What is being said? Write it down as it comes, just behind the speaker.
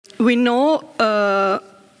we know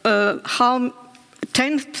how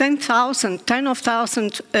 10,000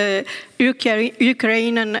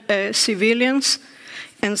 Ukrainian civilians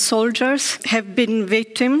and soldiers have been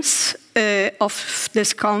victims of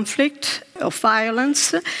this conflict, of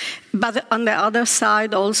violence, but on the other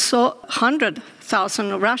side also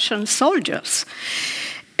 100,000 Russian soldiers.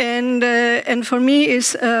 And for me,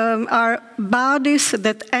 are bodies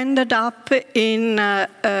that ended up in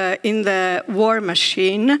the war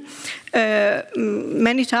machine.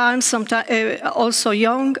 Many times, sometimes also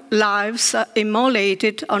young lives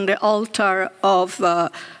immolated on the altar of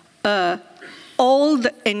old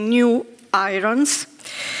and new irons.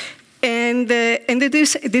 And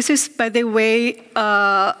this is, by the way,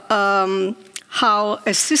 how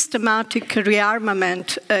a systematic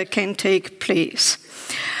rearmament can take place.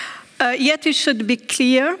 Yet it should be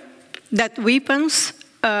clear that weapons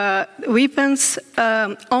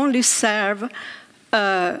only serve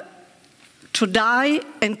to die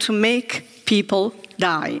and to make people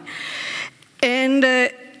die. And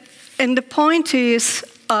the point is,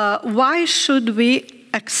 why should we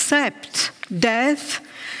accept death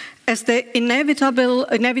as the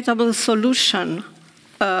inevitable solution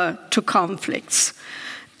to conflicts?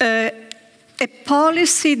 A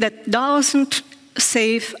policy that doesn't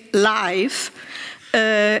save life,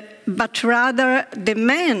 but rather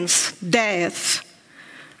demands death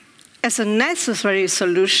as a necessary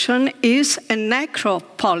solution is a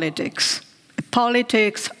necropolitics, a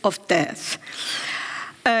politics of death.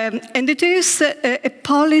 And it is a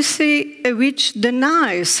policy which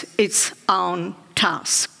denies its own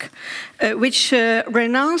task, which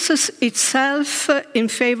renounces itself in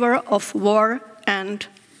favor of war and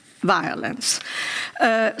violence.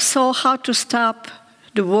 So how to stop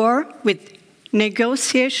the war? With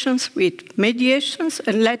negotiations, with mediations.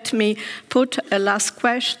 And let me put a last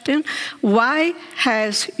question. Why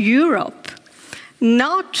has Europe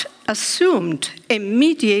not assumed a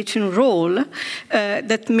mediating role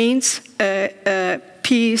that means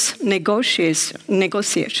peace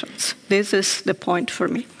negotiations? This is the point for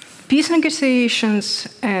me. Peace negotiations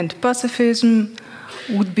and pacifism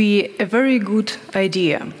would be a very good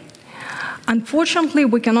idea. Unfortunately,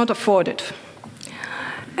 we cannot afford it.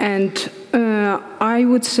 And I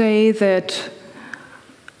would say that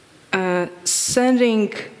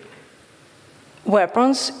sending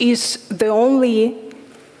weapons is the only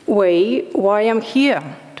way why I'm here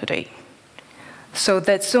today. So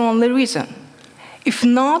that's the only reason. If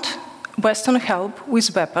not Western help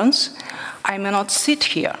with weapons, I may not sit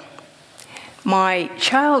here. My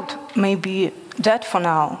child may be dead for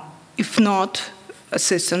now, if not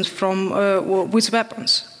assistance from with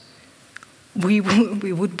weapons. We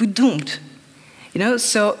would be doomed. You know,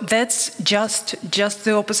 so that's just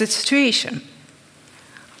the opposite situation.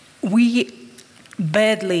 We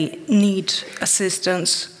badly need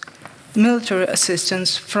assistance, military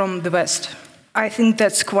assistance from the West. I think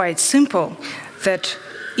that's quite simple, that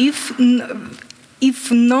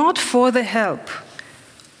if not for the help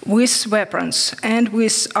with weapons and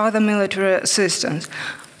with other military assistance,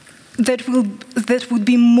 that would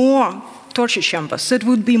be more torture chambers, that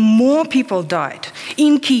would be more people died.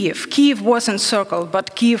 In Kiev, Kiev was encircled,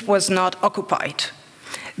 but Kiev was not occupied.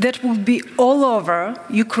 That would be all over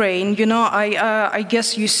Ukraine. You know, I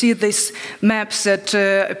guess you see these maps that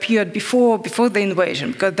appeared before the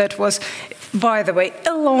invasion, because that was, by the way,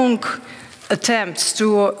 a long attempts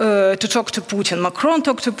to talk to Putin. Macron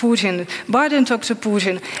talked to Putin, Biden talked to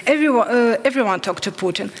Putin, everyone talked to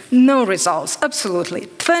Putin. No results, absolutely.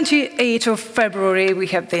 28th of February, we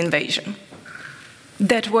had the invasion.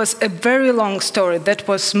 That was a very long story. That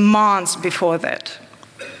was months before that.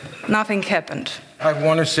 Nothing happened. I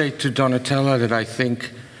want to say to Donatella that I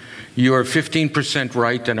think you are 15%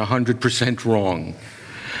 right and 100% wrong.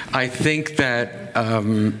 I think that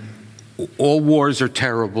all wars are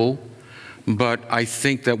terrible, but I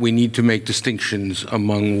think that we need to make distinctions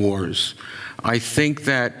among wars. I think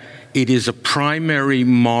that it is a primary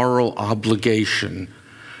moral obligation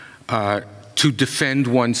to defend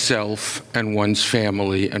oneself and one's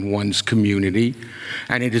family and one's community.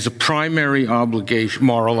 And it is a primary obligation,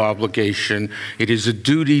 moral obligation. It is a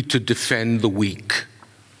duty to defend the weak.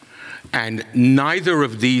 And neither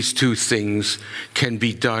of these two things can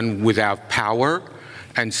be done without power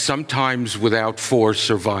and sometimes without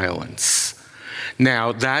force or violence.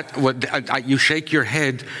 Now, you shake your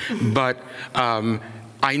head, but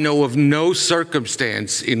I know of no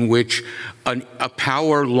circumstance in which a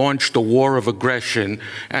power launched a war of aggression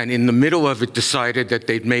and in the middle of it decided that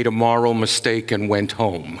they'd made a moral mistake and went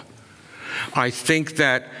home. I think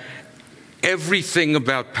that everything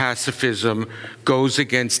about pacifism goes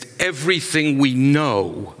against everything we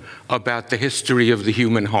know about the history of the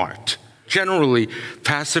human heart. Generally,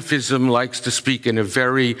 pacifism likes to speak in a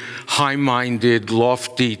very high-minded,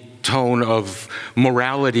 lofty tone of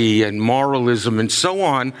morality and moralism and so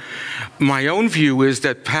on. My own view is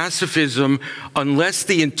that pacifism, unless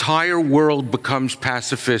the entire world becomes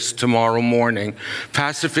pacifist tomorrow morning,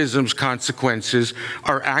 pacifism's consequences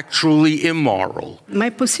are actually immoral.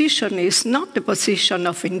 My position is not the position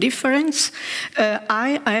of indifference.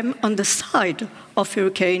 I am on the side of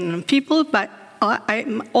Ukrainian people, but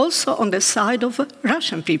I'm also on the side of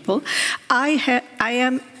Russian people. I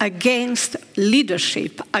am against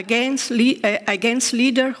leadership, against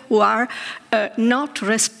leaders who are not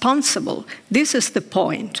responsible. This is the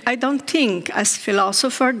point. I don't think, as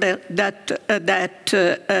philosopher, that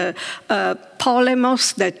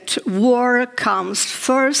polemos, that war comes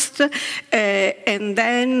first, and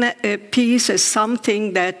then peace is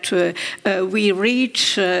something that we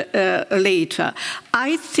reach later.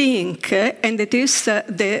 I think, and it is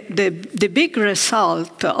the big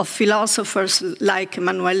result of philosophers like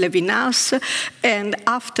Emmanuel Levinas, and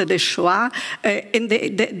after the Shoah, and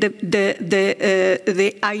the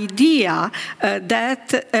idea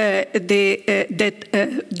that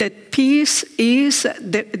peace is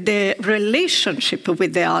the relationship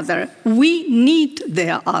with the other. We need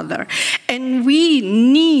the other, and we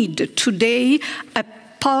need today a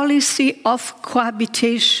policy of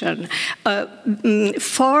cohabitation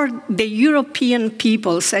for the European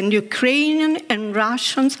peoples, and Ukrainian and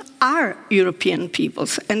Russians are European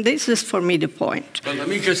peoples, and this is for me the point. But let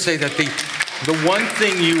me just say that the one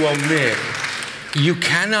thing you omit, you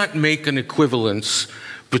cannot make an equivalence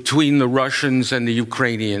between the Russians and the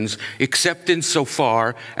Ukrainians, except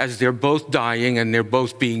insofar as they're both dying and they're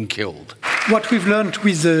both being killed. What we've learned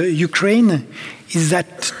with Ukraine is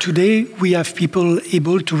that today we have people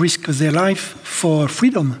able to risk their life for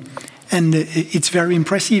freedom. And it's very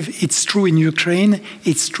impressive. It's true in Ukraine,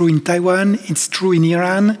 it's true in Taiwan, it's true in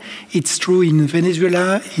Iran, it's true in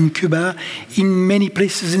Venezuela, in Cuba, in many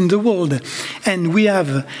places in the world. And we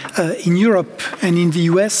have in Europe and in the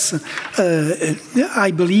US,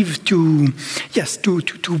 I believe, to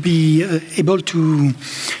be able to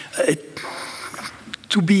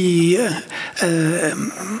be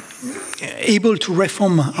able to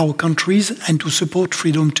reform our countries and to support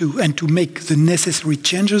freedom too, and to make the necessary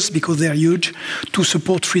changes, because they are huge, to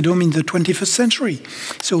support freedom in the 21st century.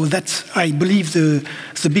 So that's, I believe, the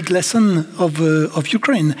big lesson of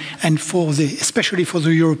Ukraine, and especially for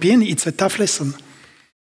the European, it's a tough lesson.